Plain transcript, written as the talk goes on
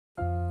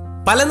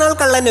പലനാൾ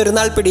കള്ളൻ ഒരു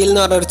നാൾ പിടിയിൽ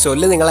എന്ന് പറഞ്ഞൊരു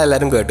ചൊല്ല്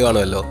നിങ്ങളെല്ലാവരും കേട്ടു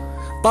കാണുമല്ലോ.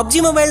 പബ്ജി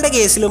മൊബൈലിൻ്റെ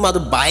കേസിലും അത്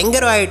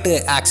ഭയങ്കരമായിട്ട്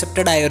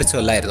ആക്സെപ്റ്റഡ് ആയ ഒരു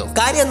ചൊല്ലായിരുന്നു.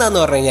 കാര്യം എന്താണെന്ന്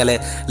പറഞ്ഞു കഴിഞ്ഞാൽ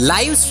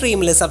ലൈവ്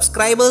സ്ട്രീമിൽ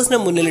സബ്സ്ക്രൈബേഴ്സിനെ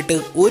മുന്നിലിട്ട്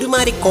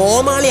ഒരുമാതിരി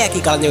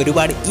കോമാളിയാക്കി കളഞ്ഞ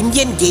ഒരുപാട്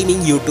ഇന്ത്യൻ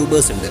ഗെയിമിംഗ്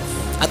യൂട്യൂബേഴ്സ് ഉണ്ട്.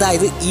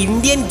 അതായത്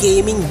Indian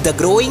gaming the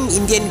growing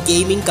Indian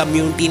gaming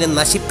കമ്മ്യൂണിറ്റീനെ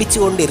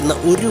നശിപ്പിച്ചുകൊണ്ടിരുന്ന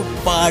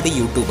ഒരുപാട്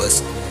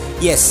യൂട്യൂബേഴ്സ്.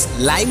 യെസ്,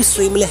 ലൈവ്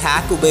സ്ട്രീമിൽ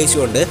ഹാക്ക്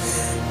ഉപയോഗിച്ചുകൊണ്ട്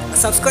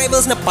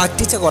സബ്സ്ക്രൈബേഴ്സിനെ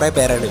പറ്റിച്ച കുറേ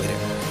പേരാണ് ഇവർ.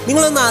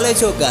 നിങ്ങളൊന്ന്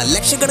ആലോചിച്ച് നോക്കുക,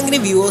 ലക്ഷക്കണക്കിന്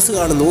വ്യൂവേഴ്സ്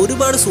കാണുന്നു,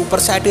 ഒരുപാട് സൂപ്പർ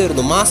ചാറ്റ്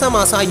വരുന്നു, മാസം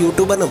ആ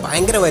യൂട്യൂബറിന്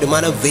ഭയങ്കര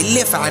വരുമാനം,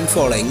 വലിയ ഫാൻ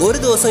ഫോളോയിങ്. ഒരു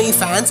ദിവസം ഈ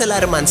ഫാൻസ്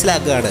എല്ലാവരും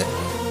മനസ്സിലാക്കുകയാണ്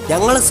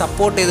ഞങ്ങൾ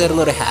സപ്പോർട്ട് ചെയ്ത്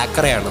തരുന്ന ഒരു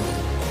ഹാക്കറെയാണെന്ന്.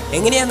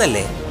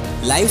 എങ്ങനെയാണെന്നല്ലേ,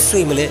 ലൈവ്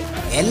സ്ട്രീമിൽ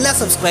എല്ലാ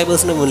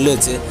സബ്സ്ക്രൈബേഴ്സിന് മുന്നിൽ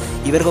വെച്ച്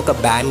ഇവർക്കൊക്കെ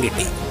ബാൻ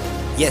കിട്ടി.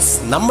 യെസ്,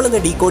 നമ്മളിന്ന്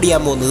ഡീകോഡ്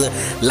ചെയ്യാൻ പോകുന്നത്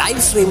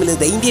ലൈവ് സ്ട്രീമിൽ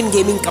ദ ഇന്ത്യൻ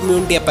ഗെയിമിംഗ്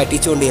കമ്മ്യൂണിറ്റിയെ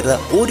പറ്റിച്ചുകൊണ്ടിരുന്ന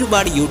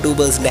ഒരുപാട്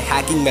യൂട്യൂബേഴ്സിൻ്റെ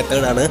ഹാക്കിംഗ്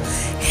മെത്തേഡാണ്.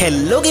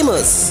 Hello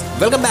gamers,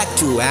 welcome back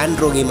to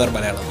ആൻഡ്രോഗേമർ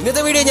Malayalam.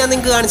 ഇന്നത്തെ വീഡിയോ ഞാൻ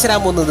നിങ്ങൾക്ക് കാണിച്ചു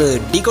തരാൻ പോകുന്നത്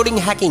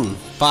decoding hacking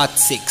part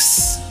 6.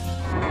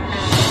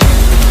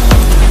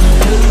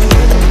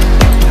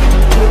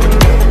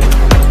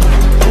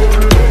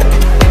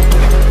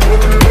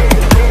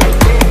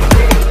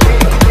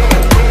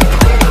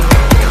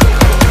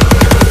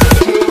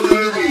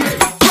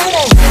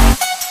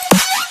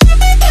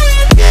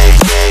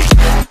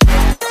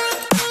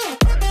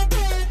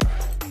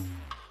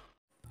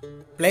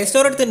 Play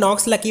store എടുത്ത്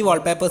നോക്സ് ലക്കി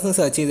വാൾപേപ്പേഴ്സ്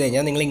സെർച്ച് ചെയ്ത്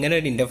കഴിഞ്ഞാൽ നിങ്ങൾ ഇങ്ങനെ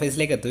ഒരു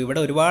ഇൻ്റർഫേസിലേക്ക് എത്തും. ഇവിടെ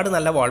ഒരുപാട്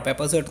നല്ല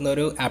വാൾപേപ്പേഴ്സ് കിട്ടുന്ന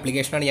ഒരു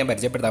ആപ്ലിക്കേഷനാണ് ഞാൻ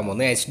പരിചയപ്പെടുത്താൻ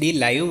പോകുന്നത്. HD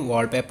ലൈവ്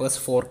വാൾപേപ്പേഴ്സ്,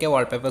 4K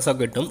വാൾപേപ്പേഴ്സൊക്കെ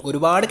കിട്ടും.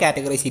 ഒരുപാട്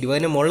കാറ്റഗറീസ്,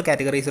 20 മുകളിൽ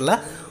കാറ്റഗറീസ് ഉള്ള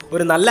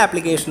ഒരു നല്ല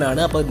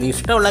ആപ്ലിക്കേഷനാണ്. അപ്പോൾ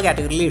ഇഷ്ടമുള്ള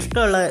കാറ്റഗറിയിൽ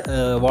ഇഷ്ടമുള്ള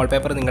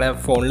വാൾപേപ്പർ നിങ്ങളുടെ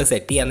ഫോണിൽ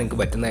സെറ്റ് ചെയ്യാൻ നിങ്ങൾക്ക്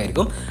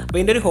പറ്റുന്നതായിരിക്കും. അപ്പോൾ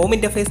ഇതിൻ്റെ ഒരു ഹോം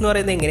ഇൻ്റർഫേസ് എന്ന്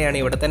പറയുന്നത് എങ്ങനെയാണ്,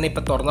 ഇവിടെ തന്നെ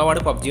ഇപ്പോൾ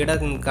തുറന്നപാട് പബ്ജിയുടെ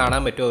നിങ്ങൾക്ക്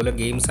കാണാൻ പറ്റും. അതുപോലെ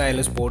ഗെയിംസ്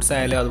ആയാലും സ്പോർട്സ്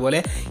ആയാലും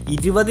അതുപോലെ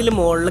 20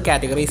 മുകളിൽ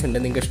കാറ്റഗറീസ് ഉണ്ട്.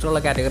 നിങ്ങൾക്ക്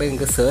ഇഷ്ടമുള്ള കാറ്റഗറി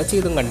നിങ്ങൾക്ക് സെർച്ച്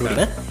ചെയ്തും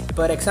കണ്ടുപിടിക്കണം.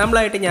 ഇപ്പോൾ ഒരു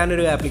എക്സാമ്പിളായിട്ട്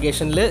ഞാനൊരു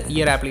ഈ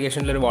ഒരു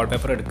ആപ്ലിക്കേഷനിൽ ഒരു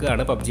വാൾപേപ്പർ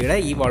എടുക്കുകയാണ് പബ്ജിയുടെ.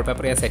 ഈ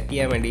വാൾപേപ്പർ ഞാൻ സെറ്റ്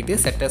ചെയ്യാൻ വേണ്ടിയിട്ട്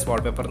സെറ്റ് ആസ്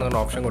വാൾപേപ്പർ എന്ന് പറഞ്ഞ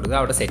ഓപ്ഷൻ കൊടുക്കുക,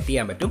 അവിടെ സെറ്റ്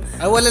ചെയ്യാൻ പറ്റും.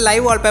 അതുപോലെ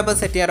ലൈവ് വാൾപേപ്പർ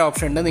സെറ്റ് ചെയ്യാൻ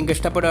ഓപ്ഷൻ ഉണ്ട്. നിങ്ങൾക്ക്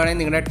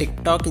ഇഷ്ടപ്പെടുകയാണെങ്കിൽ നിങ്ങളുടെ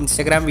ടിക്ടോക്ക്,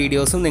 ഇൻസ്റ്റാഗ്രാം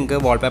വീഡിയോസും നിങ്ങൾക്ക്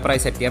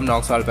വാൾപേപ്പറായി സെറ്റ് ചെയ്യാം.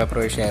 നോക്സ് വാൾപേപ്പർ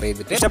ഷെയർ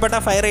ചെയ്തിട്ട് ഇഷ്ടപ്പെട്ട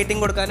 5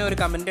 റേറ്റിംഗ് കൊടുക്കാനും ഒരു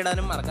കമൻറ്റ്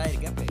ഇടാനും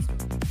മറക്കാതിരിക്കാം.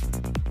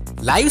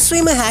 ലൈവ്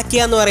സ്ട്രീം ഹാക്ക്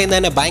ചെയ്യുക എന്ന് പറയുന്നത്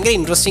തന്നെ ഭയങ്കര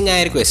ഇൻട്രസ്റ്റിംഗ്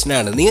ആയ ഒരു ക്വസ്റ്റൻ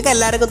ആണ്. നിങ്ങൾക്ക്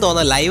എല്ലാവർക്കും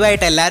തോന്നാം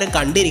ലൈവായിട്ട് എല്ലാവരും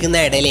കണ്ടിരിക്കുന്ന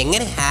ഇടയിൽ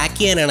എങ്ങനെ ഹാക്ക്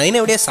ചെയ്യാനാണ്,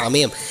 അതിനെവിടെയാണ്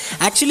സമയം?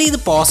 ആക്ച്വലി ഇത്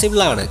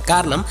പോസിബിളാണ്.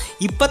 കാരണം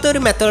ഇപ്പോഴത്തെ ഒരു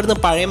മെത്തേഡിൽ നിന്ന്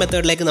പഴയ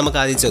മെത്തേഡിലേക്ക് നമുക്ക്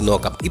ആദ്യം ചെന്ന്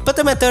നോക്കാം.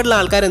 ഇപ്പോഴത്തെ മെത്തേഡിൽ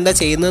ആൾക്കാർ എന്താ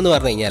ചെയ്യുന്നതെന്ന്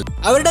പറഞ്ഞു കഴിഞ്ഞാൽ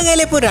അവരുടെ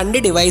കയ്യിൽ ഇപ്പോൾ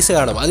 2 ഡിവൈസ്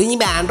കാണും. അത് ഇനി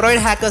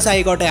ആൻഡ്രോയിഡ് ഹാക്കേഴ്സ്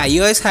ആയിക്കോട്ടെ,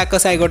 iOS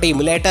ഹാക്കേഴ്സ് ആയിക്കോട്ടെ,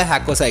 ഇമുലേറ്റർ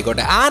ഹാക്കേഴ്സ്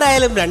ആയിക്കോട്ടെ,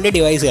 ആരായാലും 2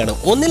 ഡിവൈസ് കാണും.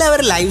 ഒന്നിൽ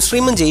അവർ ലൈവ്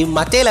സ്ട്രീമും ചെയ്യും,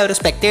 മറ്റേതിൽ അവർ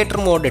സ്പെക്ടേറ്റർ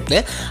മോഡിട്ട്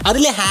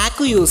അതിൽ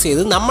ഹാക്ക് യൂസ്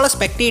ചെയ്ത് നമ്മളെ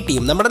സ്പെക്ടേറ്റ്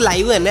ചെയ്യും. നമ്മുടെ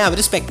ലൈവ് തന്നെ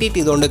അവർ സ്പെക്ടേറ്റ്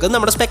ചെയ്തുകൊണ്ടിരിക്കും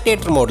നമ്മുടെ സ്പെക്ടേറ്റർ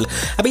മോഡിൽ.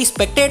 അപ്പോൾ ഈ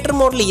സ്പെക്ടേറ്റർ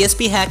മോഡിൽ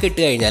ESP ഹാക്ക് ഇട്ട്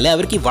കഴിഞ്ഞാൽ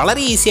അവർക്ക്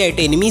വളരെ ഈസി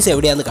ആയിട്ട് എനിമീസ്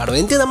എവിടെയാണെന്ന് കാണും.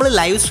 എന്നിട്ട് നമ്മൾ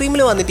ലൈവ്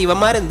സ്ട്രീമിൽ വന്നിട്ട്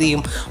ഇവന്മാരെന്ത്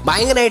ചെയ്യും,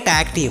 ഭയങ്കരമായിട്ട്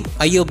ആക്ട് ചെയ്യും.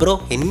 അയ്യോ ബ്രോ,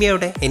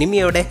 എനിമി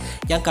എവിടെ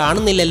ഞാൻ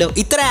കാണുന്നില്ലല്ലോ.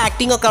 ഇത്ര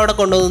ആക്ടിംഗ് ഒക്കെ അവിടെ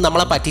കൊണ്ടുവന്ന്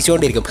നമ്മളെ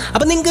പറ്റിച്ചുകൊണ്ടിരിക്കും.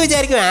 അപ്പോൾ നിങ്ങൾക്ക്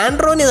വിചാരിക്കും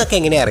ആൻഡ്രോയിന് ഇതൊക്കെ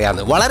എങ്ങനെയാണ്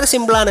അറിയാമെന്ന്. വളരെ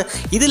സിമ്പിളാണ്.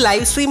 ഇത്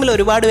ലൈവ് സ്ട്രീമിൽ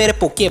ഒരുപാട് പേരെ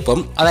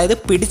പൊക്കിയപ്പം, അതായത്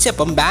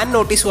പിടിച്ചപ്പം ബാൻ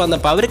നോട്ടീസ്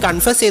വന്നപ്പോൾ അവർ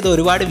കൺഫസ് ചെയ്ത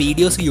ഒരുപാട്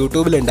വീഡിയോസ്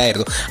യൂട്യൂബിൽ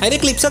ഉണ്ടായിരുന്നു. അതിൻ്റെ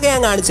ക്ലിപ്സൊക്കെ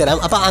ഞാൻ കാണിച്ചു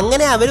തരാം. അപ്പോൾ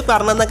അങ്ങനെ അവർ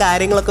പറഞ്ഞ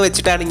കാര്യങ്ങളൊക്കെ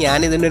വെച്ചിട്ടാണ് ഞാൻ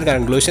ഇതിൻ്റെ ഒരു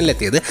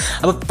കൺക്ലൂഷനിലെത്തിയത്.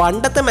 അപ്പോൾ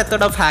പണ്ടത്തെ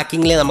മെത്തേഡ് ഓഫ്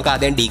ഹാക്കിങ്ങിൽ നമുക്ക്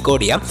ആദ്യം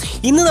ഡീകോഡ് ചെയ്യാം.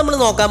 ഇന്ന് നമ്മൾ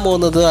നോക്കാൻ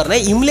പോകുന്നത്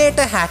പറഞ്ഞാൽ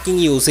ഇമുലേറ്റർ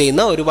ഹാക്കിംഗ് യൂസ്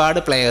ചെയ്യുന്ന ഒരുപാട്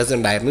പ്ലെയേഴ്സ്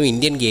ഉണ്ടായിരുന്നു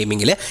ഇന്ത്യൻ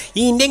ഗെയിമിങ്ങിൽ.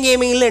 ഈ ഇന്ത്യൻ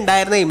ഗെയിമിങ്ങിൽ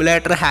ഉണ്ടായിരുന്ന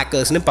ഇമുലേറ്റർ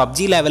ഹാക്കേഴ്സിന്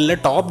പബ്ജി ലെവലിൽ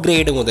ടോപ്പ്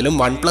ഗ്രേഡ് മുതലും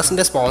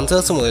OnePlusൻ്റെ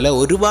സ്പോൺസേഴ്സ് മുതൽ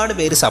ഒരുപാട്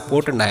പേര്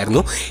സപ്പോർട്ട്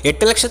ഉണ്ടായിരുന്നു.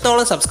 8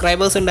 ലക്ഷത്തോളം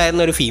സബ്സ്ക്രൈബേഴ്സ്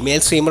ഉണ്ടായിരുന്ന ഒരു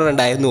ഫീമെയിൽ സ്ട്രീമർ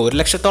ഉണ്ടായിരുന്നു. 1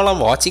 ലക്ഷത്തോളം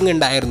വാച്ചിങ്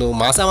ഉണ്ടായിരുന്നു.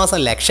 മാസം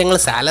ലക്ഷങ്ങൾ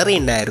സാലറി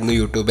ഉണ്ടായിരുന്നു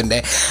യൂട്യൂബിൻ്റെ.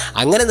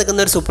 അങ്ങനെ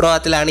നിൽക്കുന്ന ഒരു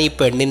സുപ്രഭാതത്തിലാണ് ഈ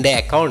പെണ്ണിൻ്റെ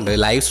അക്കൗണ്ട്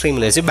ലൈവ്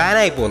സ്ട്രീമിൽ വെച്ച്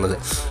ബാനായി പോകുന്നത്.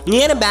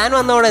 ഇങ്ങനെ ബാൻ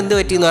വന്നതോടെ എന്ത്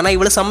പറ്റിയെന്ന് പറഞ്ഞാൽ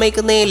ഇവൾ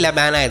സമ്മതിക്കുന്നേ ഇല്ല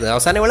ബാനായത്.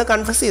 അവസാനം ഇവൾ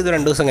കൺഫസ് ചെയ്തു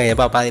 2 ദിവസം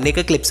കഴിഞ്ഞപ്പോൾ. അപ്പോൾ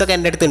അതിൻ്റെയൊക്കെ ക്ലിപ്സൊക്കെ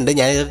എൻ്റെ അടുത്തുണ്ട്,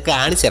 ഞാൻ ഇതൊക്കെ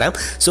കാണിച്ചു തരാം.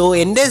 സോ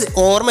എൻ്റെ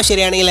ഓർമ്മ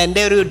ശരിയാണെങ്കിൽ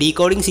എൻ്റെ ഒരു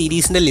ഡീകോഡിംഗ്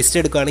സീരീസിൻ്റെ ലിസ്റ്റ്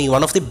എടുക്കുകയാണെങ്കിൽ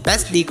one of the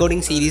best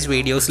decoding series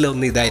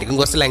വീഡിയോസിലൊന്നും ഇതായിരിക്കും.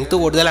 കുറച്ച് ലെങ്ത്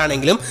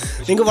കൂടുതലാണെങ്കിലും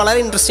നിങ്ങൾക്ക് വളരെ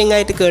ഇൻട്രസ്റ്റിംഗ്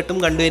ആയിട്ട് കേട്ടും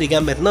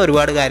കണ്ടുവരിക്കാൻ പറ്റുന്ന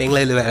ഒരുപാട് കാര്യങ്ങൾ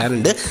ഇതിൽ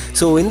വരാനുണ്ട്.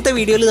 സോ ഇന്നത്തെ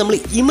വീഡിയോയിൽ നമ്മൾ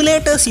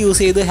ഇമുലേറ്റേഴ്സ്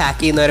യൂസ് ചെയ്ത്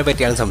ഹാക്ക് ചെയ്യുന്നവരെ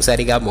പറ്റിയാണ്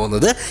സംസാരിക്കാൻ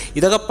പോകുന്നത്.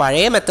 ഇതൊക്കെ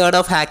പഴയ മെത്തേഡ്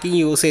ഓഫ് ഹാക്കിംഗ്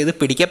യൂസ് ചെയ്ത്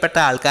പിടിക്കപ്പെട്ട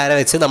ആൾക്കാരെ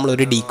വെച്ച്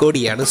നമ്മളൊരു ഡീകോഡ്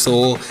ചെയ്യാണ്. സോ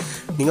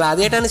നിങ്ങൾ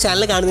ആദ്യമായിട്ടാണ്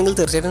ചാനൽ കാണുന്നതെങ്കിൽ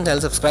തീർച്ചയായിട്ടും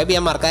ചാനൽ സബ്സ്ക്രൈബ്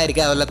ചെയ്യാൻ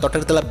മറക്കാതിരിക്കുക. അതുപോലെ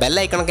തൊട്ടടുത്തുള്ള ബെൽ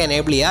ഐക്കണൊക്കെ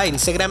എനേബിൾ ചെയ്യുക.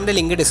 ഇൻസ്റ്റാഗ്രാമിൻ്റെ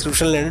link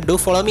ഡിസ്ക്രിപ്ഷനിലുണ്ട്. Do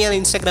follow me on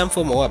Instagram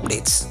for more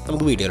updates.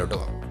 നമുക്ക് വീഡിയോയിലോട്ട്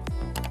പോകാം.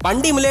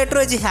 പണ്ട് ഇമുലേറ്റർ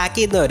വെച്ച് ഹാക്ക്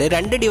ചെയ്യുന്നവർ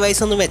 2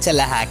 ഡിവൈസൊന്നും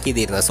വെച്ചല്ല ഹാക്ക്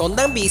ചെയ്തിരുന്നത്.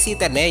 സ്വന്തം PC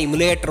തന്നെ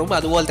ഇമുലേറ്ററും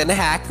അതുപോലെ തന്നെ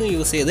ഹാക്കും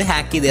യൂസ് ചെയ്ത്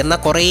ഹാക്ക് ചെയ്തിരുന്ന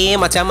കുറേ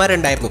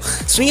മച്ചാന്മാരുണ്ടായിരുന്നു.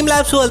 സ്ട്രീം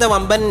ലാബ്സ് പോലത്തെ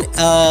വമ്പൻ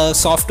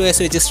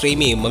സോഫ്റ്റ്വെയർസ് വെച്ച് സ്ട്രീം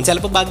ചെയ്യുമ്പം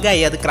ചിലപ്പോൾ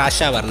ബഗ്ഗായി അത്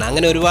ക്രാഷ് ആവാറുണ്ട്.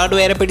 അങ്ങനെ ഒരുപാട്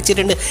പേരെ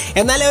പിടിച്ചിട്ടുണ്ട്.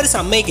 എന്നാലും അവർ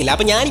സമ്മതിക്കില്ല.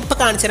 അപ്പോൾ ഞാനിപ്പോൾ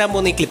കാണിച്ചു തരാൻ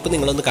പോകുന്ന ഈ ക്ലിപ്പ്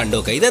നിങ്ങളൊന്ന് കണ്ടു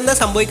നോക്കുക. ഇതെന്താ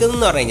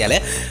സംഭവിക്കുന്നതെന്ന് പറഞ്ഞു കഴിഞ്ഞാൽ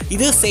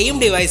ഇത് സെയിം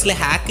ഡിവൈസിൽ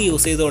ഹാക്ക്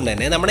യൂസ് ചെയ്തുകൊണ്ട്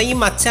തന്നെ നമ്മുടെ ഈ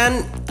മച്ചാൻ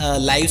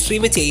ലൈവ്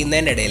സ്ട്രീം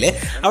ചെയ്യുന്നതിൻ്റെ ഇടയിൽ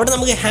അവിടെ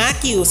നമുക്ക്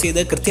ഹാക്ക് യൂസ്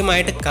ചെയ്ത്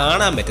കൃത്യമായിട്ട്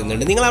കാണാൻ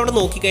പറ്റുന്നുണ്ട്. നിങ്ങൾ അവിടെ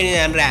നോക്കിക്കഴിഞ്ഞാൽ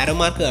ഞാനൊരു ആരോ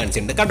മാർക്ക്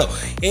കാണിച്ചിട്ടുണ്ട്. കണ്ടോ,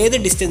 ഏത്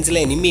ഡിസ്റ്റൻസിൽ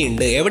എനിമി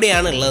ഉണ്ട്,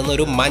 എവിടെയാണ് ഉള്ളതെന്ന്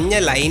ഒരു മഞ്ഞ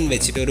ലൈൻ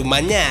വെച്ചിട്ട്, ഒരു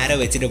മഞ്ഞ ആരോ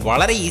വെച്ചിട്ട്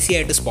വളരെ ഈസി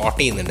ആയിട്ട് സ്പോട്ട്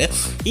ചെയ്യുന്നുണ്ട്.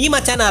 ഈ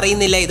മച്ചാൻ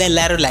അറിയുന്നില്ല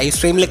ഇതെല്ലാവരും ലൈവ്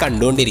സ്ട്രീമിൽ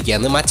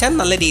കണ്ടുകൊണ്ടിരിക്കുകയാണ്. മച്ചാൻ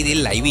നല്ല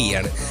രീതിയിൽ ലൈവ്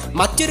ചെയ്യുകയാണ്.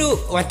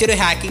 മറ്റൊരു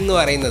ഹാക്കിംഗ് എന്ന്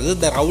പറയുന്നത്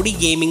ദ റൗഡി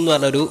ഗെയിമിംഗ് എന്ന്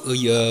പറഞ്ഞൊരു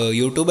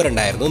യൂട്യൂബർ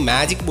ഉണ്ടായിരുന്നു.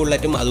 മാജിക്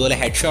ബുള്ളറ്റും അതുപോലെ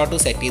ഹെഡ് ഷോട്ടും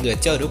സെറ്റ് ചെയ്ത്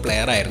വെച്ച ഒരു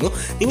പ്ലെയർ ആയിരുന്നു.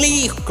 നിങ്ങൾ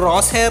ഈ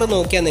ക്രോസ് ഹെയർ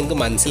നോക്കിയാൽ നിങ്ങൾക്ക്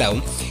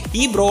മനസ്സിലാവും.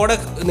 ഈ ബ്രോഡ്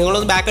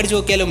നിങ്ങളൊന്ന് ബാക്ക് അടിച്ച്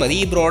നോക്കിയാലും മതി.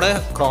 ഈ ബ്രോഡ്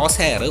ക്രോസ്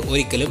ഹെയർ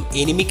ഒരിക്കലും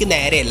എനിമിക്ക്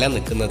നേരെയല്ല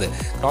നിൽക്കുന്നത്.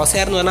 ക്രോസ്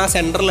ഹെയർ എന്ന് പറഞ്ഞാൽ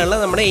സെൻറ്ററിലുള്ള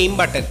നമ്മുടെ എയിം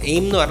ബട്ടൺ,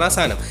 എയിം എന്ന് പറഞ്ഞ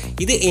സാധനം,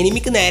 ഇത്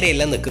എനിമിക്ക്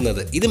നേരെയല്ല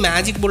നിൽക്കുന്നത്. ഇത്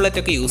മാജിക്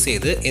ബുള്ളറ്റൊക്കെ യൂസ്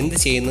ചെയ്ത് എന്ത്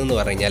ചെയ്യുന്നതെന്ന്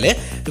പറഞ്ഞാൽ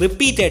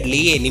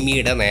റിപ്പീറ്റഡ്ലി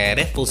എനിമിയുടെ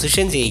നേരെ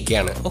പൊസിഷൻ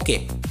ചെയ്യിക്കുകയാണ്. ഓക്കെ,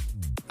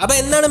 അപ്പോൾ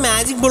എന്താണ്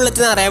മാജിക് ബുള്ളറ്റ്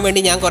എന്ന് അറിയാൻ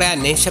വേണ്ടി ഞാൻ കുറേ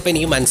അന്വേഷിച്ചപ്പോൾ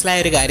എനിക്ക് മനസ്സിലായ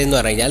ഒരു കാര്യം എന്ന്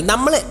പറഞ്ഞു കഴിഞ്ഞാൽ,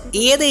 നമ്മൾ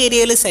ഏത്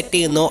ഏരിയയിൽ സെറ്റ്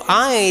ചെയ്യുന്നോ ആ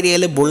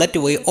ഏരിയയിൽ ബുള്ളറ്റ്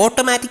പോയി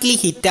ഓട്ടോമാറ്റിക്കലി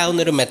ഹിറ്റ് ആവുന്ന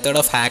ഒരു മെത്തേഡ്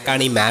ഓഫ്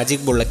ഹാക്കാണ് ഈ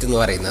മാജിക് ബുള്ളറ്റ് എന്ന്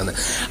പറയുന്നത്.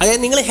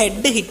 അതായത് നിങ്ങൾ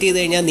ഹെഡ് ഹിറ്റ് ചെയ്ത്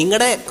കഴിഞ്ഞാൽ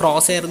നിങ്ങളുടെ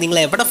ക്രോസ് ഹെയർ നിങ്ങൾ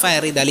എവിടെ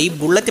ഫയർ ചെയ്താലും ഈ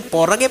ബുള്ളറ്റ്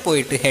പുറകെ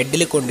പോയിട്ട്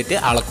ഹെഡിൽ കൊണ്ടിട്ട്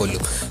ആളെ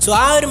കൊല്ലും. സോ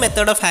ആ ഒരു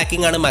മെത്തേഡ് ഓഫ്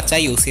ഹാക്കിംഗ് ആണ്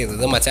മച്ചാൻ യൂസ്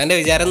ചെയ്യുന്നത്. മച്ചാൻ്റെ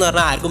വിചാരം എന്ന്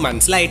പറഞ്ഞാൽ ആർക്കും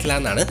മനസ്സിലായിട്ടില്ല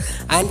എന്നാണ്.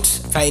 ആൻഡ്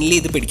ഫൈനലി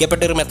ഇത്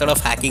പിടിക്കപ്പെട്ട ഒരു മെത്തേഡ്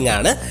ഓഫ് ഹാക്കിംഗ്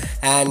ആണ്.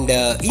 ആൻഡ്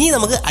ഇനി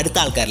നമുക്ക് അടുത്ത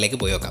ആൾക്കാരിലേക്ക്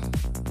പോയി നോക്കാം.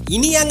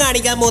 ഇനി ഞാൻ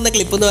കാണിക്കാൻ പോകുന്ന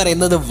ക്ലിപ്പ് എന്ന്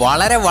പറയുന്നത്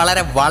വളരെ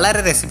വളരെ വളരെ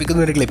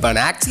രസിപ്പിക്കുന്ന ഒരു ക്ലിപ്പാണ്.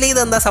 ആക്ച്വലി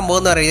ഇതെന്താ സംഭവം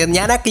എന്ന് പറയുന്നത്,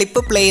 ഞാൻ ആ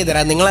ക്ലിപ്പ് പ്ലേ ചെയ്ത്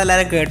തരാം,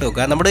 നിങ്ങളെല്ലാവരും കേട്ട്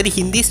നോക്കുക. നമ്മുടെ ഒരു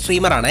ഹിന്ദി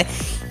സ്ട്രീമറാണ്.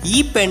 ഈ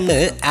പെണ്ണ്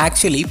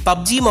ആക്ച്വലി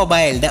പബ്ജി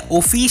മൊബൈലിൻ്റെ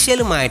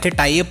ഒഫീഷ്യലുമായിട്ട്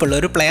ടൈപ്പ് ഉള്ള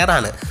ഒരു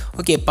പ്ലെയറാണ്.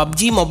 Okay,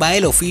 PUBG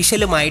mobile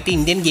ഒഫീഷ്യലുമായിട്ട്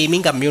Indian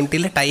gaming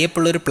കമ്മ്യൂണിറ്റിയിൽ ടൈപ്പ്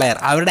ഉള്ള ഒരു പ്ലെയർ,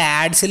 അവരുടെ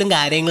ആഡ്സിലും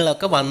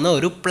കാര്യങ്ങളിലൊക്കെ വന്ന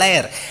ഒരു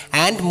player.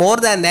 And more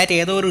than that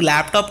ഏതോ ഒരു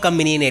ലാപ്ടോപ്പ്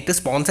കമ്പനിയായിട്ട്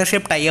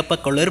സ്പോൺസർഷിപ്പ് ടൈപ്പ്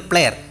ഒക്കെ ഉള്ള ഒരു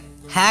പ്ലെയർ.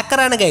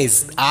 ഹാക്കറാണ് ഗൈസ്,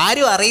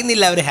 ആരും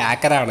അറിയുന്നില്ല അവർ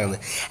ഹാക്കറാണെന്ന്.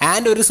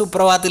 ആൻഡ് ഒരു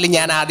സുപ്രഭാതത്തിൽ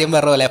ഞാൻ ആദ്യം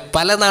പറഞ്ഞ പോലെ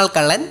പല നാൾ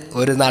കള്ളൻ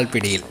ഒരു നാൾ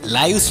പിടിയിൽ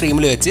ലൈവ്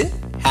സ്ട്രീമിൽ വെച്ച്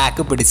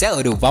ഹാക്ക് പിടിച്ച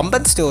ഒരു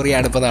വമ്പൻ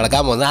സ്റ്റോറിയാണ് ഇപ്പോൾ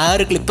നടക്കാൻ പോകുന്നത്. ആ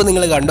ഒരു ക്ലിപ്പ്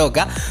നിങ്ങൾ കണ്ടു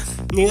നോക്കുക.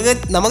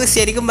 നമുക്ക്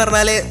ശരിക്കും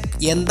പറഞ്ഞാൽ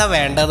എന്താ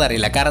വേണ്ടതെന്ന്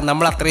അറിയില്ല. കാരണം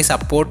നമ്മൾ അത്രയും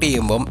സപ്പോർട്ട്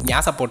ചെയ്യുമ്പം,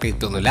 ഞാൻ സപ്പോർട്ട്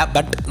ചെയ്തൊന്നുമില്ല,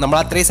 ബട്ട് നമ്മൾ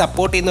അത്രയും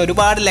സപ്പോർട്ട് ചെയ്യുന്ന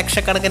ഒരുപാട്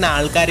ലക്ഷക്കണക്കിന്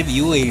ആൾക്കാർ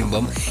വ്യൂ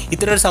ചെയ്യുമ്പം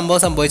ഇത്ര ഒരു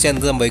സംഭവം സംഭവിച്ചാൽ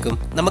എന്ത് സംഭവിക്കും?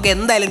 നമുക്ക്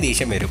എന്തായാലും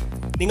ദേഷ്യം വരും.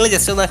 നിങ്ങൾ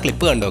ജസ്റ്റ് ഒന്ന് ആ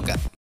ക്ലിപ്പ് കണ്ടു നോക്കുക.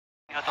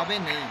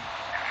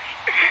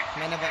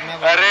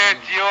 अरे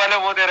जियो वाले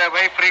वो दे रहे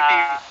भाई free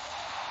TV,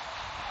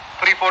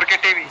 free 4K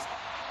TV.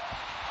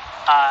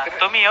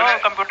 तुम ही हो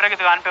कंप्यूटर की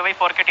दुकान पे भाई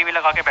 4K टीवी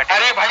लगा के बैठे।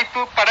 अरे भाई तू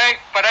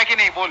पढ़ा कि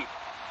नहीं बोल,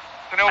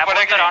 तूने वो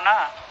पढ़ा कि नहीं?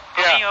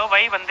 तुम ही हो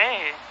भाई बंदे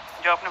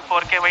जो अपने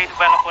 4K वही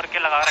वाला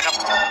 4K लगा रखा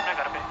अपने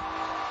घर पे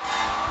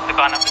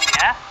दुकान पे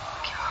हैं,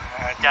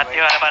 जाते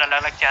हो हर बार अलग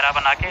अलग चेहरा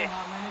बना के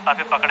और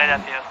फिर पकड़े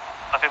जाते हो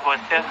और फिर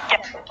पूछते हो।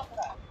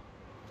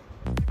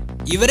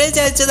 ഇവരെ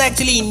ചതിച്ചത്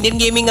ആക്ച്വലി ഇന്ത്യൻ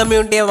ഗെയിമിംഗ്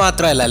കമ്മ്യൂണിറ്റിയെ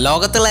മാത്രമല്ല,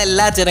 ലോകത്തുള്ള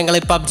എല്ലാ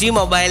ജനങ്ങളും പബ്ജി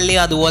മൊബൈലിൽ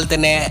അതുപോലെ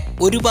തന്നെ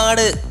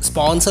ഒരുപാട്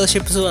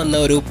സ്പോൺസർഷിപ്സ് വന്ന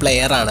ഒരു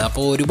പ്ലെയറാണ്.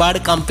 അപ്പോൾ ഒരുപാട്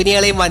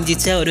കമ്പനികളെയും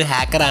വഞ്ചിച്ച ഒരു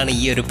ഹാക്കറാണ്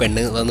ഈ ഒരു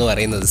പെണ്ണ് എന്ന്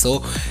പറയുന്നത്. സോ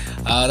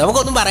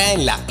നമുക്കൊന്നും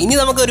പറയാനില്ല. ഇനി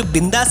നമുക്കൊരു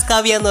ബിന്ദാസ്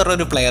കാവ്യ എന്ന്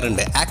പറഞ്ഞൊരു പ്ലെയർ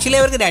ഉണ്ട്. ആക്ച്വലി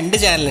അവർക്ക് 2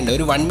 ചാനലുണ്ട്,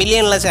 ഒരു 1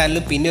 മില്യൺ ഉള്ള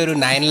ചാനലും പിന്നെ ഒരു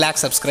 9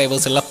 ലാക്ക്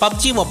സബ്സ്ക്രൈബേഴ്സ് ഉള്ള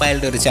പബ്ജി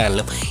മൊബൈലിൻ്റെ ഒരു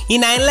ചാനലും. ഈ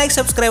 9 ലാക്ക്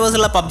സബ്സ്ക്രൈബേഴ്സ്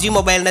ഉള്ള പബ്ജി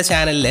മൊബൈലിൻ്റെ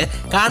ചാനലിൽ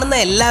കാണുന്ന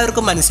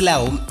എല്ലാവർക്കും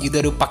മനസ്സിലാവും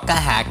ഇതൊരു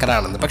പക്ക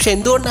ഹാക്കറാണെന്ന്. പക്ഷേ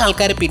എന്തുകൊണ്ട്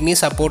ആൾക്കാർ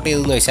പിന്നെയും സപ്പോർട്ട്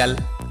ചെയ്തതെന്ന് വെച്ചാൽ,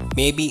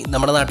 മേ ബി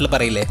നമ്മുടെ നാട്ടിൽ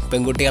പറയില്ലേ,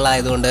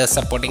 പെൺകുട്ടികളായതുകൊണ്ട്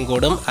സപ്പോർട്ടിങ്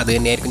കൂടും, അത്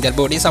തന്നെയായിരിക്കും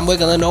ചിലപ്പോൾ ഇവിടെ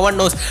സംഭവിക്കുന്നത്, നോ വൺ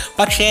നോസ്.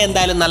 പക്ഷേ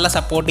എന്തായാലും നല്ല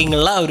സപ്പോർട്ടിംഗ്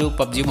ഉള്ള ഒരു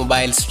പബ്ജി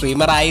മൊബൈൽ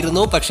സ്ട്രീമർ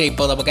ആയിരുന്നു. പക്ഷേ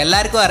ഇപ്പോൾ നമുക്ക്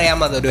എല്ലാവർക്കും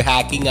അറിയാം അതൊരു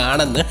ഹാക്കിംഗ്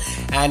ആണെന്ന്.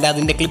 ആൻഡ്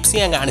അതിൻ്റെ ക്ലിപ്സ്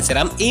ഞാൻ കാണിച്ചു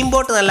തരാം.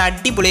 എയിംബോട്ട് നല്ല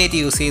അടിപൊളിയായിട്ട്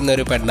യൂസ് ചെയ്യുന്ന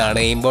ഒരു പെണ്ണാണ്.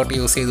 എയിംബോട്ട്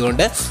യൂസ്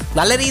ചെയ്തുകൊണ്ട്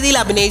നല്ല രീതിയിൽ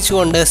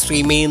അഭിനയിച്ചുകൊണ്ട്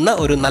സ്ട്രീം ചെയ്യുന്ന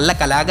ഒരു നല്ല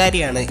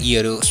കലാകാരിയാണ് ഈ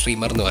ഒരു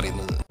സ്ട്രീമർ എന്ന്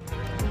പറയുന്നത്.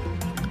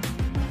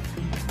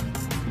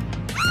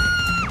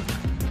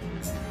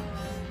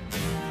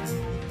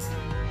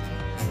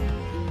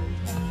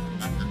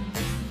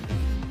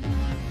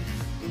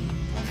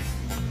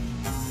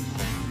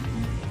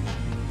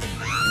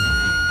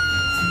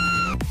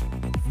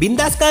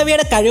 ബിന്ദാസ്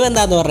കാവ്യയുടെ കഴിവ്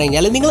എന്താണെന്ന് പറഞ്ഞു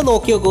കഴിഞ്ഞാൽ, നിങ്ങൾ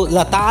നോക്കി നോക്കൂ,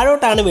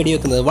 താഴോട്ടാണ്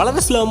വെടിവെക്കുന്നത്.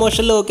 വളരെ സ്ലോ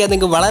മോഷനിൽ നോക്കിയാൽ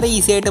നിങ്ങൾക്ക് വളരെ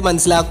ഈസി ആയിട്ട്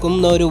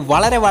മനസ്സിലാക്കുന്ന ഒരു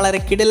വളരെ വളരെ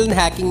കിടിലൻ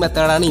ഹാക്കിംഗ്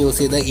മെത്തേഡാണ്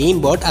യൂസ് ചെയ്തത് എയിം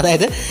ബോട്ട്.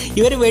 അതായത്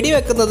ഇവർ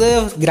വെടിവെക്കുന്നത്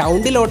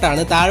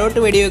ഗ്രൗണ്ടിലോട്ടാണ്, താഴോട്ട്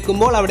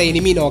വെടിവെക്കുമ്പോൾ അവിടെ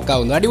എനിമി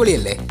നോക്കാവുന്നു.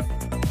 അടിപൊളിയല്ലേ?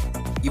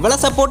 ഇവളെ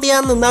സപ്പോർട്ട്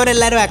ചെയ്യാൻ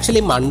നിന്നവരെല്ലാവരും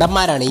ആക്ച്വലി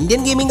മണ്ടന്മാരാണ്. ഇന്ത്യൻ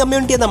ഗെയിമിംഗ്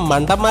കമ്മ്യൂണിറ്റി എന്ന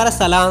മണ്ടന്മാരെ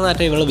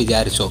സ്ഥലമാണെന്നായിട്ട് ഇവൾ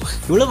വിചാരിച്ചോ.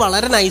 ഇവൾ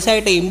വളരെ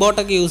നൈസായിട്ട്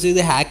എയിംബോട്ടൊക്കെ യൂസ്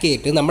ചെയ്ത് ഹാക്ക്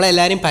ചെയ്തിട്ട്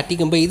നമ്മളെല്ലാവരും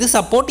പറ്റിക്കുമ്പോൾ ഇത്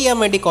സപ്പോർട്ട് ചെയ്യാൻ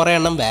വേണ്ടി കുറേ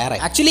എണ്ണം വേറെ.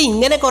 ആക്ച്വലി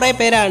ഇങ്ങനെ കുറേ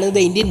പേരാണ് ഇത്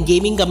ഇന്ത്യൻ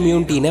ഗെയിമിംഗ്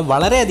കമ്മ്യൂണിറ്റീനെ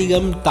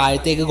വളരെയധികം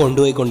താഴത്തേക്ക്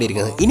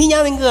കൊണ്ടുപോയിക്കൊണ്ടിരിക്കുന്നത്. ഇനി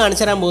ഞാൻ നിങ്ങൾക്ക്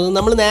കാണിച്ചു തരാൻ പോകുന്നത്,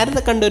 നമ്മൾ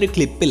നേരത്തെ കണ്ട ഒരു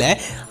ക്ലിപ്പിൽ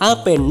ആ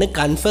പെണ്ണ്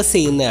കൺഫസ്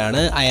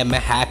ചെയ്യുന്നതാണ്. ഐ എം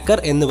എ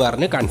ഹാക്കർ എന്ന്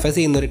പറഞ്ഞ് കൺഫസ്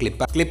ചെയ്യുന്ന ഒരു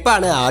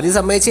ക്ലിപ്പാണ്. ആദ്യം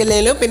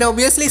സമ്മതിച്ചില്ലെങ്കിലും പിന്നെ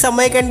ഒബ്വിയസ്ലി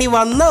സമ്മതിക്കേണ്ടി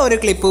വന്ന ഒരു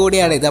ക്ലിപ്പ്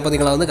കൂടിയാണ് ഇത്. അപ്പോൾ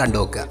നിങ്ങളതൊന്ന് കണ്ടു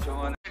നോക്കുക.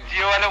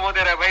 जियो वाले वो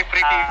दे रहे भाई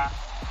free TV,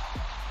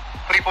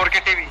 free 4K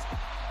TV.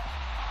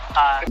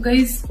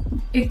 Guys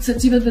एक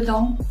सच्ची बात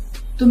बताऊं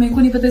तो मेरे को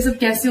नहीं पता ये सब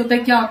कैसे होता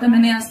है, क्या होता है।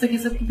 मैंने आज तक ये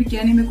सब कभी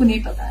किया नहीं, मेरे को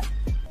नहीं पता है।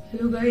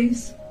 हेलो गाइस,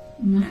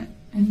 मैं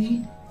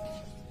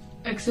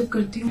एक्सेप्ट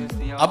करती हूँ.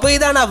 അപ്പോൾ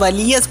ഇതാണ് ആ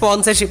വലിയ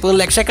സ്പോൺസർഷിപ്പും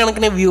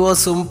ലക്ഷക്കണക്കിന്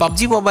വ്യൂവേഴ്സും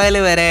പബ്ജി മൊബൈൽ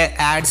വരെ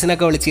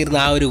ആഡ്സിനൊക്കെ വിളിച്ചിരുന്ന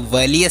ആ ഒരു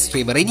വലിയ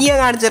സ്ട്രീമർ. ഇനി ഞാൻ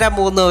കാണിച്ചു തരാൻ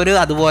പോകുന്ന ഒരു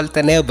അതുപോലെ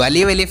തന്നെ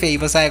വലിയ വലിയ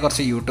ഫേമസ് ആയ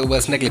കുറച്ച്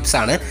യൂട്യൂബേഴ്സിൻ്റെ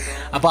ക്ലിപ്സാണ്.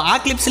 അപ്പോൾ ആ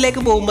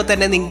ക്ലിപ്സിലേക്ക് പോകുമ്പോൾ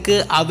തന്നെ നിങ്ങൾക്ക്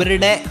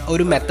അവരുടെ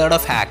ഒരു മെത്തേഡ്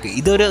ഓഫ് ഹാക്ക്,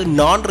 ഇതൊരു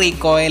നോൺ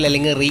റീകോയിൽ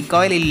അല്ലെങ്കിൽ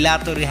റീകോയിൽ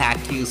ഇല്ലാത്തൊരു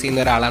ഹാക്ക് യൂസ്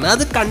ചെയ്യുന്ന ഒരാളാണ്.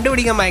 അത്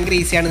കണ്ടുപിടിക്കാൻ ഭയങ്കര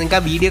ഈസിയാണ്. നിങ്ങൾക്ക്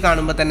ആ വീഡിയോ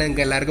കാണുമ്പോൾ തന്നെ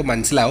നിങ്ങൾക്ക് എല്ലാവർക്കും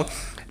മനസ്സിലാവും.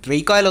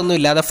 റീകോയിലൊന്നും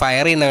ഇല്ലാതെ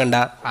ഫയർ ചെയ്യുന്ന കണ്ട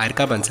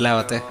ആർക്കാ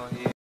മനസ്സിലാവാത്ത?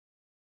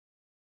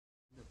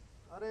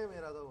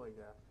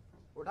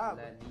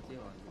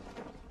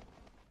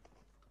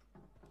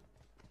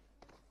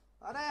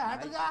 अरे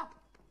हट जा,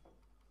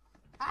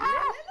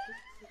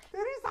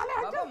 तेरी साले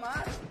हट जा,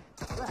 मार,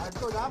 अरे हट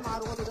तो जा,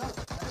 मारूंगा तुझे.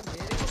 अरे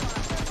मेरे को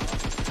मार,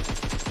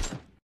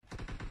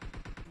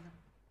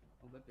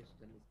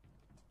 पिस्टल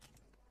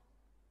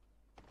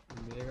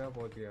मेगा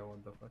पहुंच गया.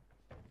 व्हाट द फक,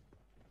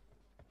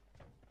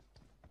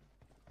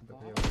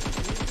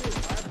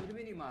 कुछ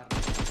भी नहीं मार.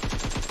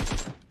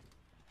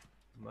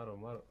 मारो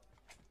मारो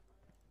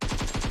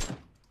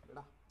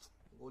बेटा,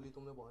 गोली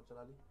तुमने बहुत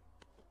चला ली,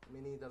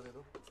 मिनी इधर दे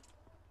दो.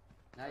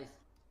 नाइस,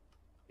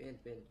 पेल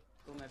पेल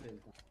तो मैं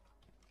पेलता हूँ.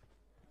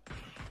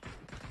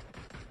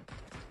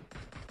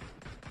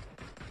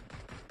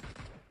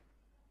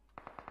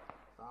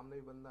 सामने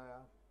ही बंदा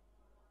यार.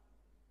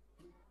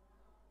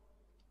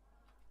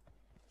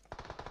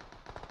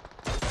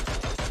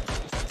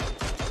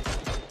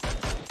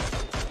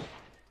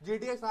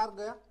 GTX आर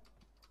गया.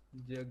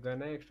 गन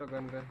है, एक्स्ट्रा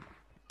गन कर.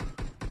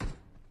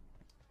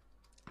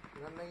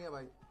 गन नहीं है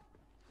भाई.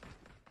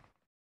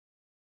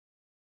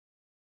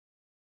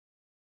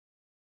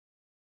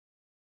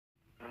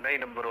 नहीं,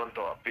 नंबर 1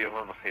 तो आप ही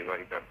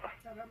भाई करना.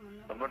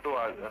 नंबर 2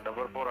 आ जाओ,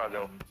 नंबर 4 आ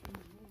जाओ.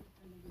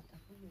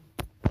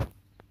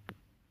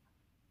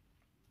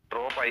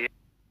 ड्रॉप आई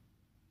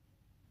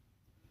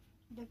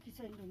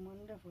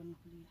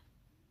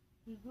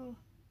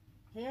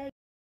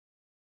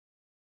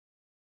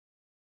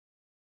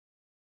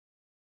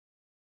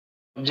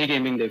PUBG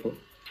गेमिंग देखो,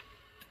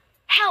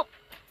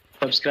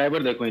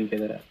 सब्सक्राइबर देखो इनके,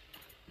 जरा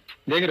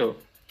देख रहे हो?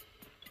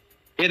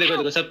 ये देखो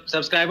देखो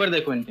सब्सक्राइबर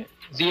देखो इनके,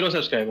 0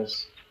 सब्सक्राइबर्स.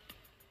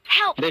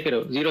 देख रहे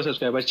हो? 0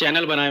 सब्सक्राइबर्स.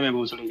 चैनल बनाए मैं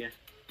भूसड़ी के.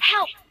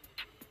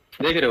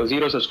 देख रहे हो?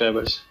 0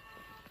 सब्सक्राइबर्स.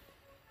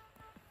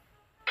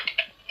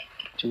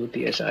 चूती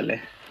है साले.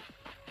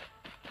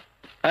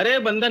 अरे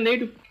बंदा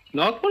नेट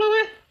नॉक पड़ा हुआ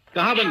है.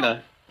 कहाँ बंदा?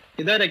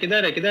 किधर है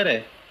किधर है किधर है?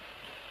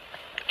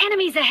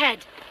 Enemies ahead.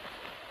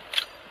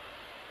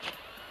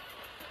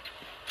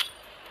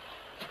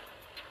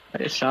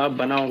 अरे सांप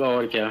बना होगा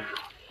और क्या.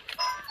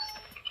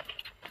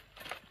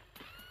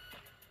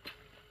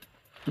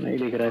 नहीं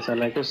दिख रहा है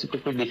साला, कुछ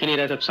दिख नहीं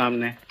रहा है. सब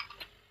सामने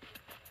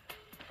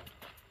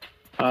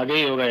आगे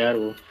ही होगा यार.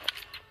 वो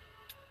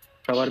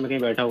कवर में कहीं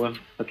बैठा होगा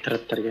पत्थर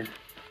पत्थर के.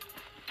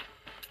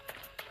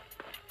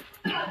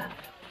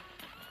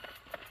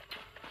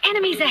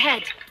 Enemies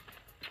ahead.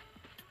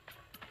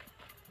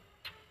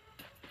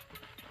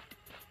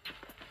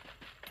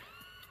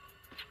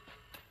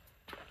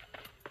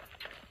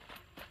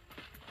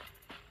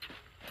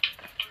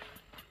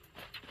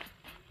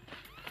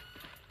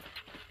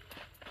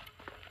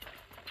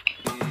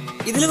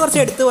 ഇതിൽ കുറച്ച്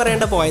എടുത്തു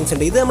പറയേണ്ട പോയിന്റ്സ്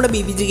ഉണ്ട്. ഇത് നമ്മുടെ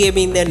PUBG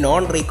ഗെയിമിൻ്റെ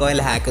നോൺ റീകോയിൽ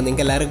ഹാക്ക്.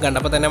 നിങ്ങൾക്ക് എല്ലാവരും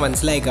കണ്ടപ്പോൾ തന്നെ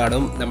മനസ്സിലായി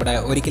കാണും. നമ്മുടെ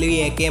ഒരിക്കലും ഈ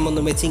AKM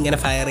ഒന്നും വെച്ച് ഇങ്ങനെ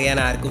ഫയർ ചെയ്യാൻ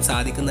ആർക്കും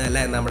സാധിക്കുന്നതല്ല.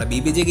 നമ്മുടെ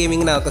PUBG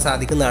ഗെയിമിങ്ങിനൊക്കെ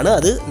സാധിക്കുന്നതാണ്.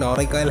 അത് നോൺ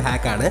റീകോയിൽ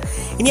ഹാക്കാണ്.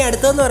 ഇനി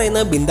അടുത്തതെന്ന്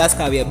പറയുന്നത് ബിന്ദാസ്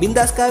കാവ്യ.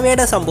 ബിന്ദാസ്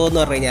കാവ്യയുടെ സംഭവം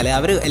എന്ന് പറഞ്ഞു കഴിഞ്ഞാൽ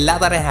അവർ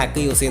എല്ലാത്തരം ഹാക്ക്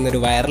യൂസ് ചെയ്യുന്ന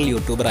ഒരു വൈറൽ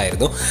യൂട്യൂബർ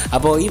ആയിരുന്നു.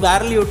 അപ്പോൾ ഈ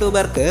വൈറൽ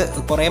യൂട്യൂബർക്ക്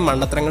കുറേ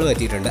മണ്ടത്തരങ്ങൾ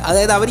പറ്റിയിട്ടുണ്ട്.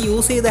 അതായത് അവർ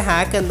യൂസ് ചെയ്ത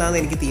ഹാക്ക്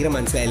എന്താണെന്ന് എനിക്ക് തീരെ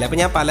മനസ്സിലായില്ല.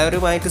 അപ്പോൾ ഞാൻ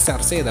പലരുമായിട്ട്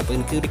ചർച്ച ചെയ്തപ്പോൾ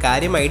എനിക്ക് ഒരു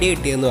കാര്യം ഐഡിയ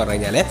കിട്ടിയെന്ന്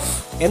പറഞ്ഞു കഴിഞ്ഞാൽ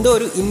എന്തോ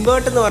ഒരു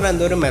ഇൻവേർട്ട് എന്ന് പറഞ്ഞാൽ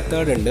എന്തോ ഒരു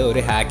മെത്തേഡ് ഉണ്ട്,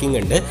 ഒരു ഹാക്കിംഗ്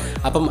ഉണ്ട്.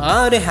 അപ്പം ആ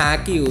ഒരു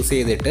ഹാക്ക് യൂസ്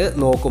ചെയ്തിട്ട്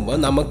നോക്കുമ്പോൾ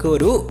നമുക്ക്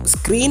ഒരു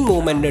സ്ക്രീൻ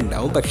മൂവ്മെൻ്റ്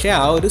ഉണ്ടാവും, പക്ഷേ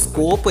ആ ഒരു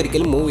സ്കോപ്പ്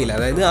ഒരിക്കലും മൂവ് ചെയ്യില്ല.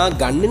 അതായത് ആ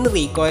ഗണ്ണിന്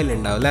റീകോയിൽ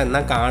ഉണ്ടാവില്ല,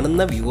 എന്നാൽ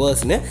കാണുന്ന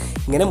വ്യൂവേഴ്സിന്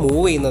ഇങ്ങനെ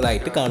മൂവ്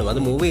ചെയ്യുന്നതായിട്ട് കാണും. അത്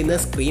മൂവ് ചെയ്യുന്ന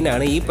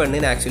സ്ക്രീനാണ്. ഈ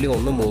പെണ്ണിന് ആക്ച്വലി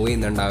ഒന്നും മൂവ്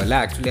ചെയ്യുന്നുണ്ടാവില്ല.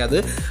 ആക്ച്വലി അത്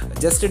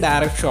ജസ്റ്റ്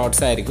ഡയറക്റ്റ്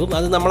ഷോട്ട്സ് ആയിരിക്കും.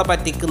 അത് നമ്മളെ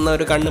പറ്റിക്കുന്ന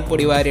ഒരു കണ്ണ്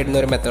പൊടിവാരി ഇടുന്ന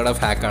ഒരു മെത്തേഡ്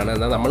ഓഫ് ഹാക്കാണ്.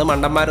 എന്നാൽ നമ്മൾ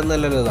മണ്ടന്മാരൊന്നും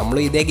അല്ലല്ലോ, നമ്മൾ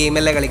ഇതേ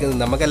ഗെയിമല്ലേ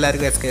കളിക്കുന്നത്. നമുക്ക്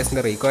എല്ലാവർക്കും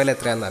SKSൻ്റെ റീകോയിൽ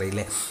എത്രയാണെന്ന്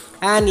അറിയില്ലേ.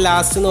 ആൻഡ്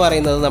ലാസ്റ്റ് എന്ന്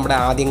പറയുന്നത് നമ്മുടെ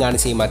ആദ്യം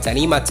കാണിച്ച ഈ മച്ചാൻ.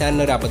 ഈ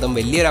മച്ചാനൊരു അബദ്ധം,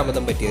 വലിയൊരു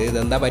അബദ്ധം പറ്റിയത്.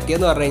 ഇതെന്താ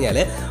പറ്റിയെന്ന് പറഞ്ഞു കഴിഞ്ഞാൽ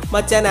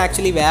മച്ചാൻ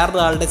ആക്ച്വലി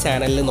വേറൊരാളുടെ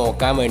ചാനലിൽ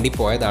നോക്കാൻ വേണ്ടി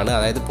പോയതാണ്.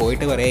 അതായത്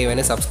പോയിട്ട് പറയാം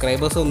ഇവന്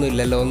സബ്സ്ക്രൈബേഴ്സ് ഒന്നും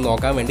ഇല്ലല്ലോ എന്ന്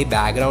നോക്കാൻ വേണ്ടി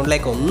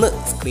ബാക്ക്ഗ്രൗണ്ടിലേക്ക് ഒന്ന്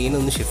സ്ക്രീൻ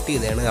ഒന്ന് ഷിഫ്റ്റ്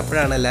ചെയ്തതാണ്.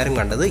 അപ്പോഴാണ് എല്ലാവരും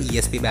കണ്ടത്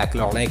ESP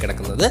ബാക്കിൽ ഓണായി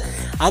കിടക്കുന്നത്.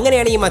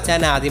 അങ്ങനെയാണ് ഈ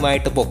മച്ചാൻ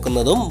ആദ്യമായിട്ട്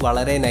പൊക്കുന്നതും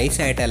വളരെ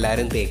നൈസായിട്ട്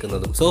എല്ലാവരും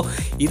തേക്കുന്നതും. സോ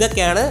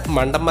ഇതൊക്കെയാണ്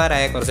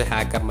മണ്ടന്മാരായ കുറച്ച്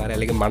ഹാക്കർമാർ,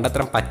 അല്ലെങ്കിൽ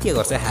മണ്ടത്തരം പറ്റിയ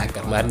കുറച്ച്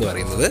ഹാക്കർമാരെന്ന്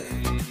പറയുന്നത്.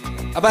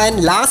 അപ്പോൾ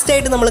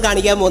ലാസ്റ്റായിട്ട് നമ്മൾ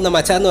കാണിക്കാൻ പോകുന്ന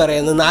മച്ചാൻ എന്ന്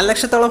പറയുന്നത് 4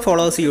 ലക്ഷത്തോളം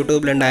ഫോളോവേഴ്സ്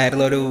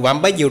യൂട്യൂബിലുണ്ടായിരുന്ന ഒരു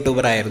വമ്പൻ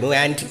യൂട്യൂബർ ആയിരുന്നു.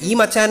 ആൻഡ് ഈ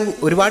മച്ചാൻ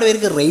ഒരുപാട്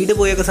പേർക്ക് റെയ്ഡ്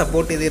പോയൊക്കെ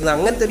സപ്പോർട്ട് ചെയ്തിരുന്ന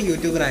അങ്ങനത്തെ ഒരു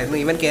യൂട്യൂബർ ആയിരുന്നു.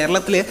 ഈവൻ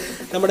കേരളത്തിൽ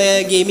നമ്മുടെ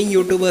ഗെയിമിംഗ്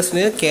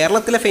യൂട്യൂബേഴ്സിന്,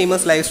 കേരളത്തിലെ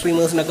ഫേമസ് ലൈവ്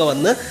സ്ട്രീമേഴ്സിനൊക്കെ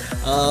വന്ന്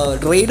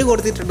റെയ്ഡ്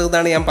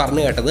കൊടുത്തിട്ടുണ്ടെന്നാണ് ഞാൻ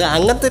പറഞ്ഞു കേട്ടത്.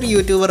 അങ്ങനത്തെ ഒരു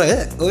യൂട്യൂബർ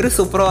ഒരു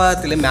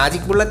സുപ്രഭാതത്തിൽ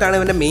മാജിക് ബുള്ളറ്റാണ്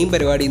ഇവൻ്റെ മെയിൻ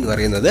പരിപാടി എന്ന്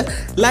പറയുന്നത്.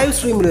 ലൈവ്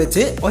സ്ട്രീമിൽ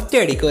വെച്ച്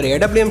ഒറ്റയടിക്ക് ഒരു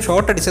AWM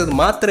ഷോട്ട് അടിച്ചത്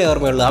മാത്രമേ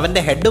ഓർമ്മയുള്ളൂ.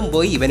 അവൻ്റെ ഹെഡും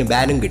പോയി, ഇവന്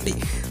ബാനും കിട്ടി.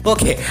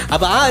 ഓക്കെ,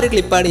 അപ്പോൾ ആ ഒരു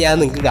ക്ലിപ്പാണ് ഞാൻ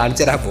നിങ്ങൾക്ക് കാണിച്ചു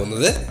തരാൻ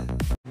പോകുന്നത്.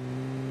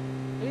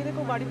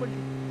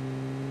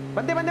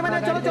 बंदे बंदे बंदे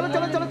चलो चलो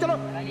चलो चलो चलो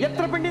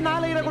यत्र पिंडी ना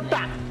ले रहा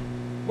गुट्टा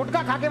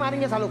गुटका खा के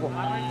मारेंगे सालों को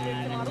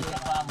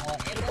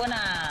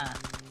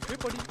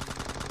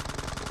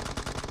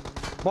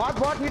बहुत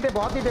बहुत हिट है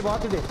बहुत हिट है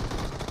बहुत हिट है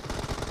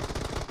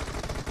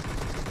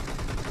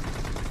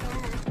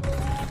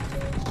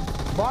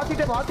बहुत हिट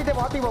है बहुत हिट है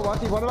बहुत ही बहुत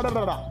ही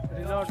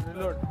रिलोड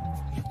रिलोड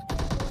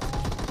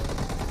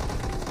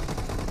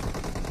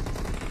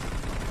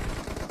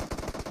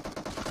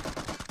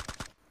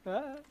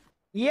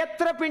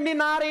यत्र पिंडी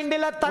नार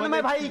इंडिला तन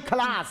में भाई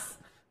खलास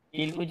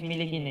किल कुछ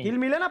मिलेगी नहीं किल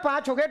मिले ना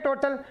 5 हो गए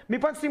टोटल मी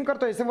पण स्ट्रीम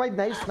करतो ऐसे भाई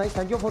nice nice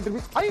thank you for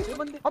the आई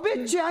अबे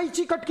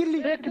ची कट किल ली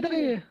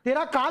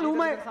तेरा काल हूं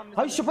मैं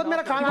भाई शपथ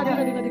मेरा काल आ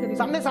गया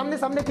सामने सामने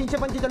सामने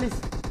 345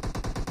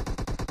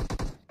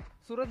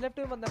 सूरज लेफ्ट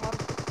में बंदा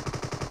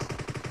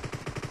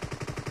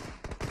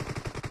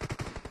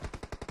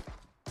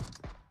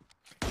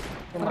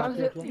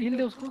हिल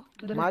दे उसको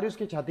मारी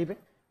उसकी छाती पे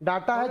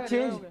डाटा है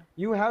change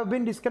you have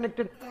been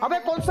disconnected अबे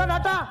कौन सा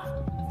डाटा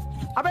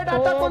अबे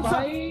डाटा कौन सा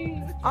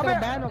अबे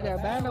बैन होगा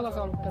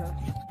अकाउंट तेरा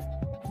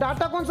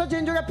डाटा कौन सा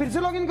चेंज हो गया फिर से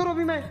लॉगिन करूं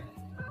अभी मैं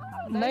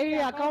नहीं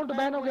अकाउंट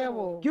बैन हो गया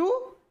वो क्यों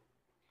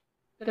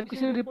तब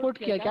किसी ने रिपोर्ट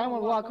किया क्या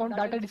वो अकाउंट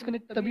डाटा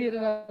डिस्कनेक्ट तभी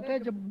रहता है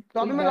जब तो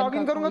अभी मैं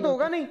लॉगिन करूंगा तो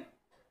होगा नहीं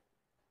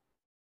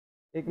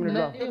 1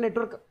 मिनट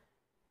नेटवर्क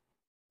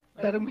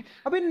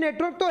अभी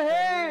नेटवर्क तो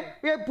है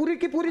ये पूरी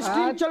की पूरी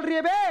स्ट्रीम चल रही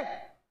है बे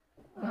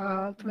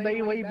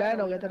नहीं वही बैन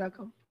हो गया तेरा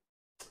अकाउंट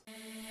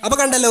അപ്പോൾ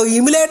കണ്ടല്ലോ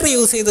ഇമുലേറ്റർ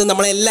യൂസ് ചെയ്ത്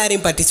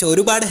നമ്മളെല്ലാവരെയും പറ്റിച്ച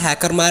ഒരുപാട്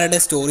ഹാക്കർമാരുടെ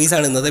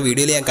സ്റ്റോറീസാണ് ഇന്നത്തെ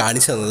വീഡിയോയിൽ ഞാൻ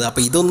കാണിച്ചു തന്നത്.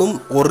 അപ്പോൾ ഇതൊന്നും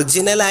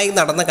ഒറിജിനലായി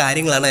നടന്ന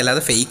കാര്യങ്ങളാണ്,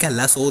 അല്ലാതെ ഫേക്ക് അല്ല.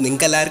 സോ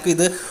നിങ്ങൾക്ക് എല്ലാവർക്കും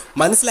ഇത്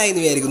മനസ്സിലായി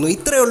എന്ന് വിചാരിക്കുന്നു.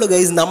 ഇത്രയേ ഉള്ളൂ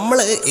ഗൈസ്. നമ്മൾ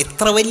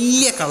എത്ര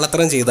വലിയ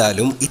കള്ളത്തരം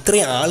ചെയ്താലും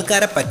ഇത്രയും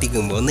ആൾക്കാരെ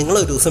പറ്റിക്കുമ്പോൾ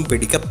നിങ്ങളൊരു ദിവസം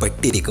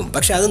പിടിക്കപ്പെട്ടിരിക്കും.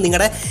 പക്ഷേ അത്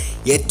നിങ്ങളുടെ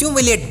ഏറ്റവും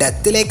വലിയ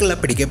ഡെത്തിലേക്കുള്ള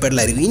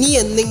പിടിക്കപ്പെടലായിരിക്കും. ഇനി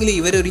എന്തെങ്കിലും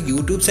ഇവരൊരു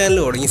യൂട്യൂബ് ചാനൽ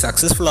തുടങ്ങി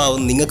സക്സസ്ഫുൾ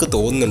ആവും നിങ്ങൾക്ക്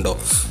തോന്നുന്നുണ്ടോ?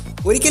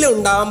 ഒരിക്കലും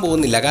ഉണ്ടാകാൻ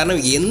പോകുന്നില്ല. കാരണം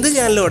എന്ത്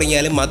ചാനൽ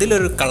തുടങ്ങിയാലും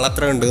അതിലൊരു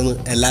കള്ളത്തരം ഉണ്ടെന്ന്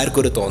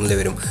എല്ലാവർക്കും ഒരു തോന്നൽ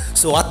വരും.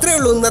 സോ അത്രയേ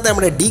ഉള്ളൂ ഇന്നത്തെ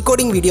നമ്മുടെ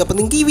ഡീകോഡിംഗ് വീഡിയോ. അപ്പോൾ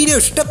നിങ്ങൾക്ക് ഈ വീഡിയോ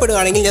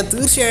ഇഷ്ടപ്പെടുകയാണെങ്കിൽ ഞാൻ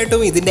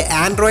തീർച്ചയായിട്ടും ഇതിൻ്റെ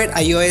ആൻഡ്രോയിഡ്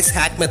iOS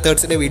ഹാക്ക്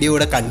മെത്തേഡ്സിൻ്റെ വീഡിയോ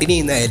കൂടെ കണ്ടിന്യൂ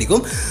ചെയ്യുന്നതായിരിക്കും.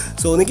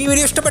 സോ നിങ്ങൾക്ക് ഈ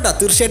വീഡിയോ ഇഷ്ടപ്പെട്ടാൽ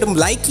തീർച്ചയായിട്ടും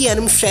ലൈക്ക്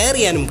ചെയ്യാനും ഷെയർ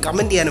ചെയ്യാനും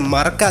കമൻറ്റ് ചെയ്യാനും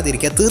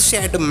മറക്കാതിരിക്കുക.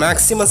 തീർച്ചയായിട്ടും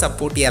മാക്സിമം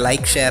സപ്പോർട്ട് ചെയ്യുക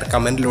ലൈക്ക് ഷെയർ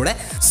കമൻറ്റിലൂടെ.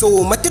 സോ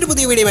മറ്റൊരു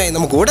പുതിയ വീഡിയോയുമായി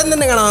നമുക്ക് ഉടൻ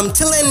തന്നെ കാണാം.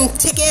 Till then,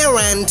 take care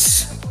and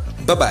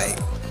bye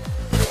bye.